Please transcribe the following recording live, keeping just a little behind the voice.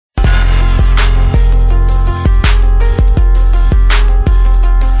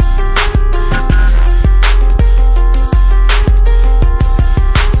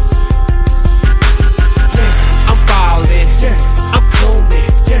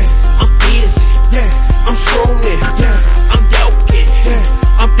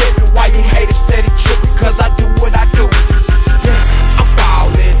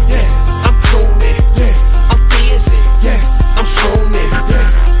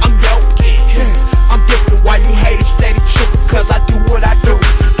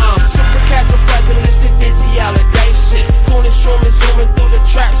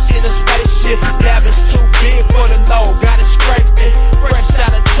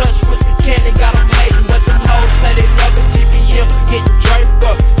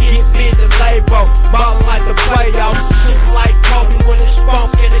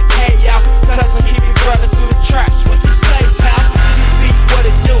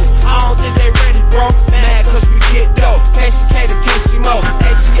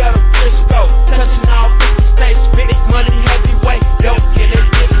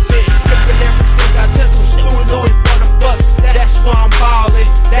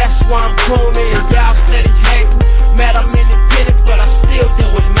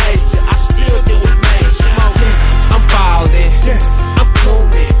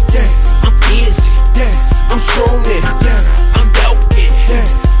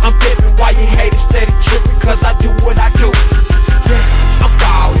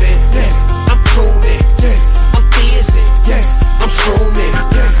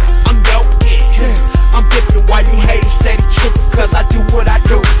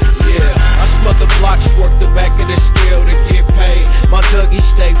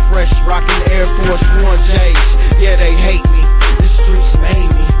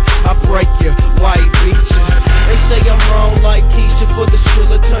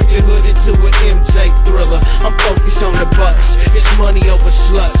I'm focused on the bucks. It's money over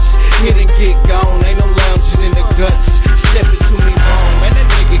sluts. Hit and get gone, ain't no lounging in the guts. Step it to me wrong, man, that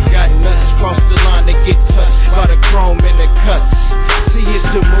nigga got nuts. Cross the line to get touched by the chrome and the cuts. See, it's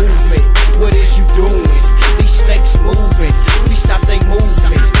a movement. What is you doing? These snakes moving. We stop they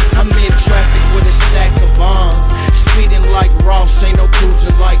movement. I'm in traffic with a sack of bombs. Speeding like Ross, ain't no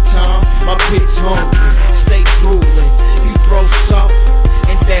cruising like Tom. My pit's hungry, stay drooling. You throw salt,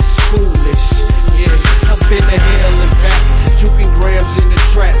 and that's foolish. Yeah, I've been to hell and back, juking grams in the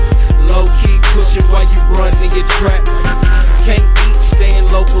trap. Low key pushing while you run in your trap. Can't eat, staying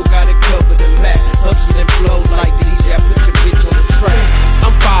local, gotta cover the map. Hustle and blow like DJ, put your bitch on the track.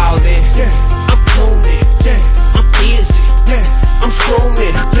 I'm ballin', I'm coonin', I'm busy, I'm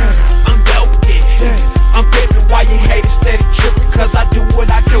swoonin', I'm dokin', I'm pimpin' while you haters steady trippin', cause I do what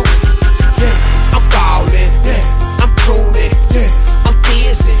I do. I'm ballin', I'm coonin', I'm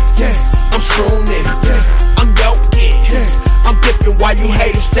busy, I'm swoonin', I'm dokin', I'm pimpin' while you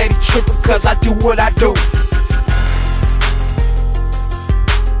haters steady trippin', cause I do what I do.